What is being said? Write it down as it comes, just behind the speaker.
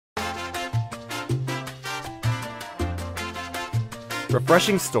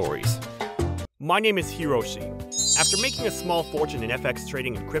Refreshing stories. My name is Hiroshi. After making a small fortune in FX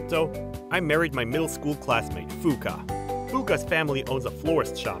trading and crypto, I married my middle school classmate, Fuka. Fuka's family owns a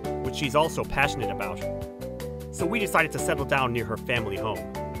florist shop, which she's also passionate about. So we decided to settle down near her family home.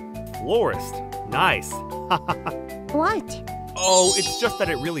 Florist? Nice. What? Oh, it's just that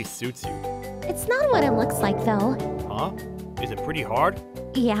it really suits you. It's not what it looks like, though. Huh? Is it pretty hard?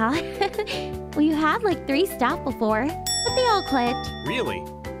 Yeah. We had like 3 staff before, but they all quit. Really?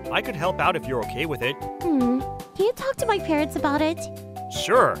 I could help out if you're okay with it. Can you talk to my parents about it?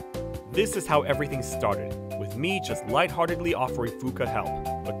 Sure. This is how everything started, with me just lightheartedly offering Fuka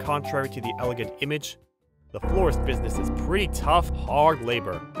help. But contrary to the elegant image, the florist business is pretty tough, hard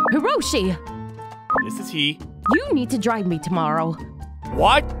labor. Hiroshi! This is he. You need to drive me tomorrow.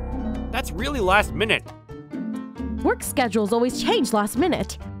 What? That's really last minute. Work schedules always change last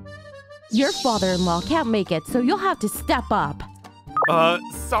minute. Your father-in-law can't make it, so you'll have to step up.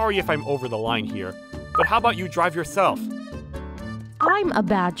 Sorry if I'm over the line here, but how about you drive yourself? I'm a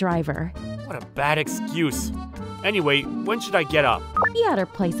bad driver. What a bad excuse. Anyway, when should I get up? Be at our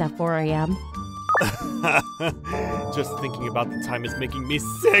place at 4 a.m. Just thinking about the time is making me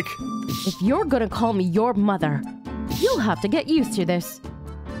sick. If you're gonna call me your mother, you'll have to get used to this.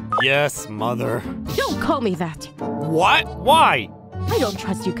 Yes, mother. Don't call me that. What? Why? I don't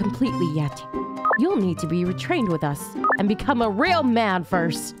trust you completely yet. You'll need to be retrained with us and become a real man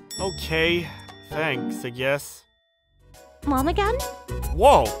first. Okay, thanks, I guess. Mom again?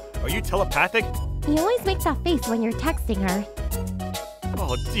 Whoa, are you telepathic? You always make that face when you're texting her.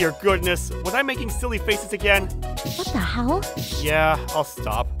 Oh dear goodness, was I making silly faces again? What the hell? Yeah, I'll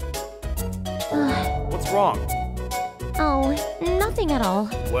stop. What's wrong? Oh, nothing at all.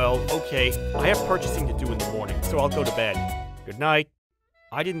 Well, okay, I have purchasing to do in the morning, so I'll go to bed. Good night.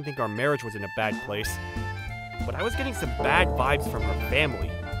 I didn't think our marriage was in a bad place, but I was getting some bad vibes from her family.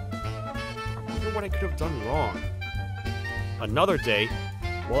 I wonder what I could have done wrong. Another day,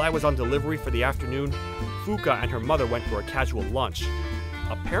 while I was on delivery for the afternoon, Fuka and her mother went for a casual lunch.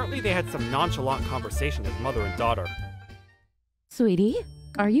 Apparently they had some nonchalant conversation as mother and daughter. Sweetie,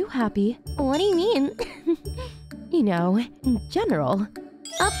 are you happy? What do you mean? You know, in general.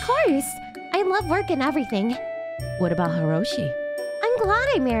 Of course! I love work and everything. What about Hiroshi? I'm glad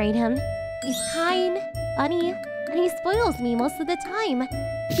I married him. He's kind, funny, and he spoils me most of the time.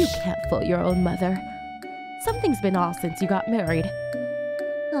 You can't fool your own mother. Something's been off since you got married.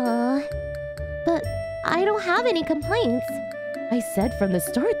 But I don't have any complaints. I said from the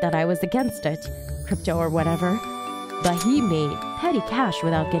start that I was against it. Crypto or whatever. But he made petty cash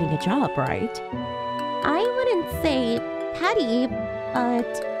without getting a job, right? I wouldn't say petty,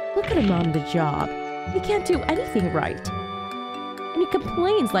 but... Look at him on the job. He can't do anything right. And he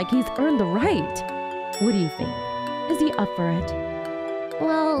complains like he's earned the right. What do you think? Is he up for it?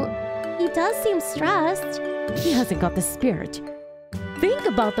 Well, he does seem stressed. He hasn't got the spirit. Think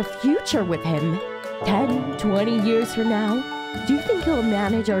about the future with him. 10, 20 years from now, do you think he'll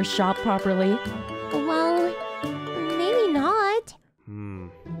manage our shop properly? Well, maybe not.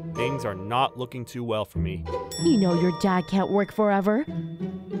 Things are not looking too well for me. You know your dad can't work forever.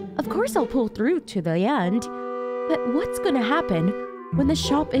 Of course I'll pull through to the end. But what's gonna happen when the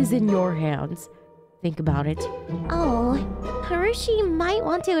shop is in your hands? Think about it. Oh, Hiroshi might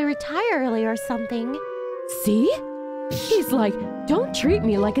want to retire early or something. See? He's like, don't treat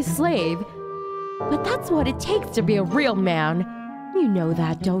me like a slave. But that's what it takes to be a real man. You know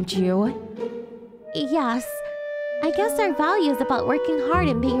that, don't you? Yes. I guess our values about working hard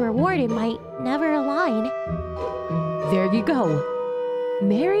and being rewarded might never align. There you go.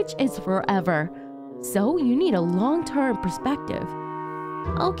 Marriage is forever, so you need a long-term perspective.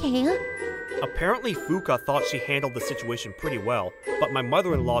 Okay. Apparently Fuka thought she handled the situation pretty well, but my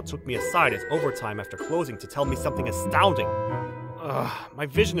mother-in-law took me aside as overtime after closing to tell me something astounding. My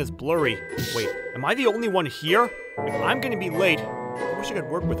vision is blurry. Wait, am I the only one here? If I'm gonna be late, I wish I could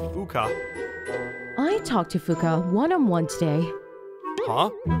work with Fuka. I talked to Fuka one-on-one today. Huh?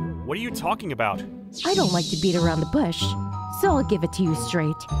 What are you talking about? I don't like to beat around the bush, so I'll give it to you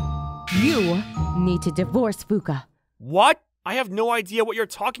straight. You need to divorce Fuka. What? I have no idea what you're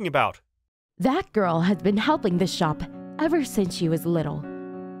talking about. That girl has been helping this shop ever since she was little.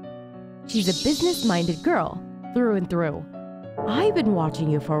 She's a business-minded girl, through and through. I've been watching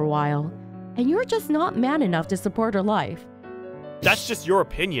you for a while, and you're just not man enough to support her life. That's just your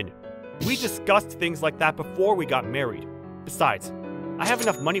opinion. We discussed things like that before we got married. Besides, I have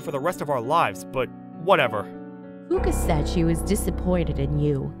enough money for the rest of our lives, but whatever. Fuka said she was disappointed in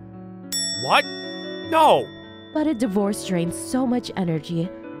you. What? No! But a divorce drains so much energy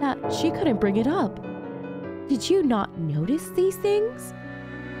that she couldn't bring it up. Did you not notice these things?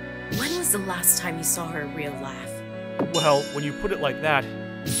 When was the last time you saw her real laugh? Well, when you put it like that,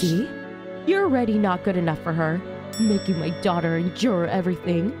 See? You're already not good enough for her, making my daughter endure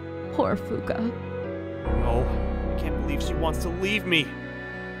everything. Poor Fuka. no, I can't believe she wants to leave me.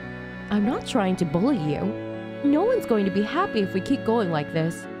 I'm not trying to bully you. No one's going to be happy if we keep going like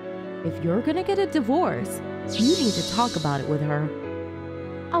this. If you're gonna get a divorce, you need to talk about it with her.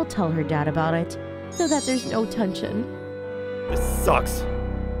 I'll tell her dad about it, so that there's no tension. This sucks.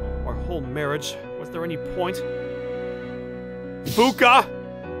 Our whole marriage, was there any point? Fuka!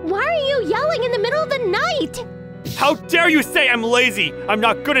 Why are you yelling in the middle of the night? How dare you say I'm lazy! I'm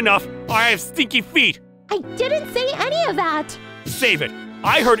not good enough! I have stinky feet! I didn't say any of that. Save it!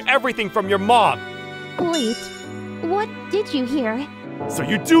 I heard everything from your mom! Wait, what did you hear? So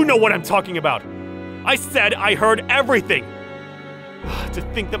you do know what I'm talking about! I said I heard everything! To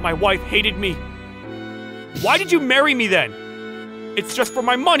think that my wife hated me. Why did you marry me then? It's just for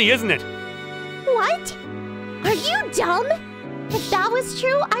my money, isn't it? What? Are you dumb? If that was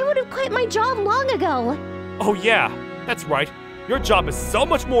true, I would have quit my job long ago. Oh yeah, that's right. Your job is so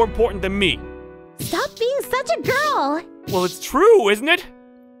much more important than me. Stop being such a girl. Well, it's true, isn't it?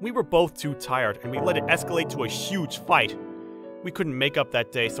 We were both too tired, and we let it escalate to a huge fight. We couldn't make up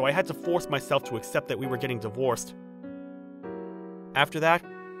that day, so I had to force myself to accept that we were getting divorced. After that,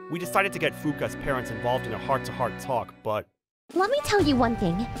 we decided to get Fuka's parents involved in a heart-to-heart talk, but... Let me tell you one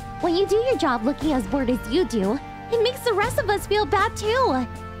thing. When you do your job looking as bored as you do, it makes the rest of us feel bad too.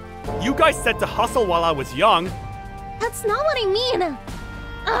 You guys said to hustle while I was young. That's not what I mean.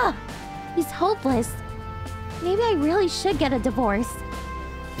 Ugh, he's hopeless. Maybe I really should get a divorce.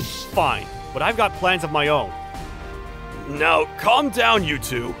 Fine, but I've got plans of my own. Now, calm down, you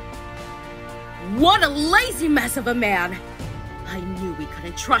two. What a lazy mess of a man! I knew we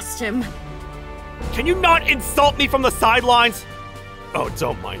couldn't trust him. Can you not insult me from the sidelines? Oh,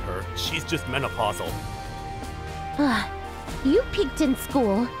 don't mind her. She's just menopausal. Ugh, you peaked in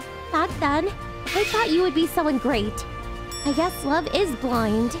school. Back then, I thought you would be someone great. I guess love is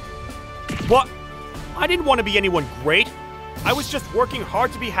blind. What? I didn't want to be anyone great. I was just working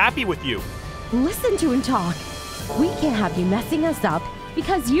hard to be happy with you. Listen to him talk. We can't have you messing us up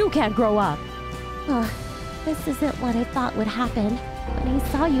because you can't grow up. Ugh, this isn't what I thought would happen when I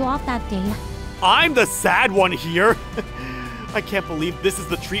saw you off that day. I'm the sad one here. I can't believe this is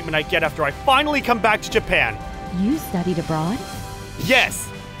the treatment I get after I finally come back to Japan. You studied abroad? Yes,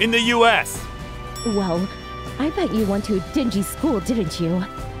 in the US. Well, I bet you went to a dingy school, didn't you?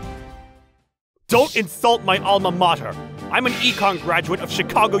 Don't insult my alma mater. I'm an econ graduate of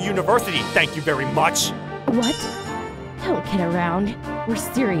Chicago University, thank you very much. What? Don't kid around. We're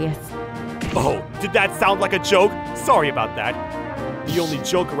serious. Oh, did that sound like a joke? Sorry about that. The only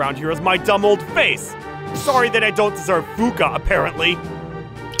joke around here is my dumb old face. Sorry that I don't deserve Fuka, apparently.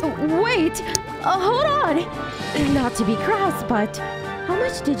 Wait! Hold on! Not to be crass, but how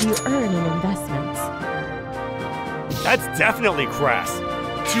much did you earn in investments? That's definitely crass.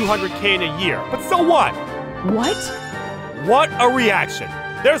 $200K in a year, but so what? What? What a reaction.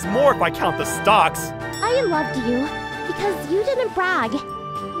 There's more if I count the stocks. I loved you because you didn't brag.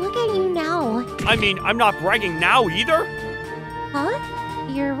 Look at you now. I mean, I'm not bragging now either. Huh?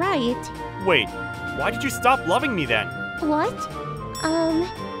 You're right. Wait, why did you stop loving me then? What?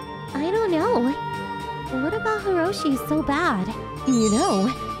 I don't know. What about Hiroshi so bad? You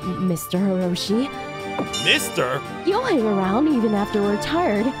know, Mr. Hiroshi, Mister? you'll hang around even after we're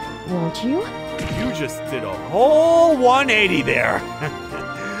tired, won't you? You just did a whole 180 there.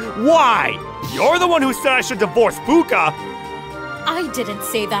 Why? You're the one who said I should divorce Fuka. I didn't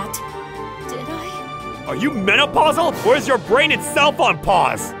say that. Did I? Are you menopausal, or is your brain itself on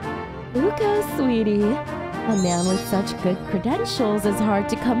pause? Fuka, sweetie. A man with such good credentials is hard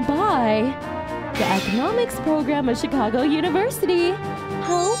to come by. The economics program at Chicago University.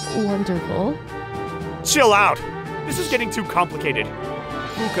 How wonderful. Chill out. This is getting too complicated.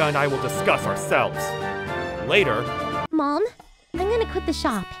 Fuka and I will discuss ourselves. Later. Mom, I'm gonna quit the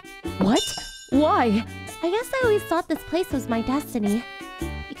shop. What? Why? I guess I always thought this place was my destiny.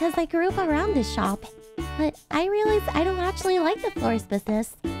 Because I grew up around this shop. But I realized I don't actually like the florist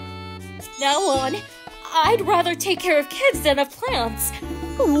business. Now on, I'd rather take care of kids than of plants.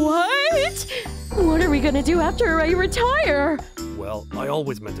 What? What are we gonna do after I retire? Well, I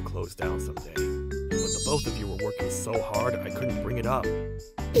always meant to close down someday. But the both of you were working so hard, I couldn't bring it up.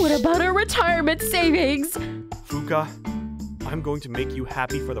 What about our retirement savings? Fuka, I'm going to make you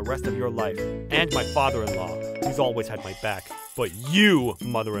happy for the rest of your life. And my father-in-law, who's always had my back. But you,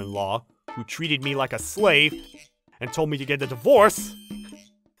 mother-in-law, who treated me like a slave and told me to get a divorce,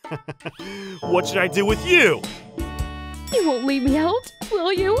 What should I do with you? You won't leave me out,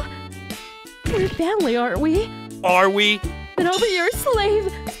 will you? We're family, aren't we? Are we? Then I'll be your slave,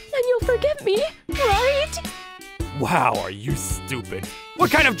 and you'll forgive me, right? Wow, are you stupid?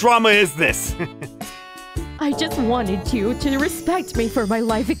 What kind of drama is this? I just wanted you to respect me for my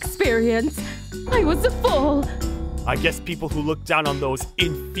life experience. I was a fool. I guess people who look down on those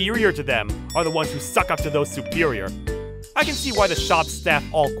inferior to them are the ones who suck up to those superior. I can see why the shop staff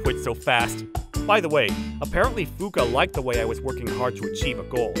all quit so fast. By the way, apparently Fuka liked the way I was working hard to achieve a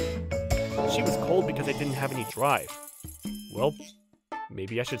goal. She was cold because I didn't have any drive. Well,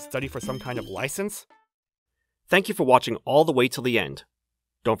 maybe I should study for some kind of license? Thank you for watching all the way till the end.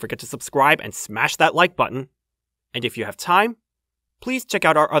 Don't forget to subscribe and smash that like button. And if you have time, please check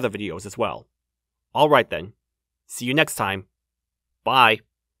out our other videos as well. Alright then. See you next time. Bye.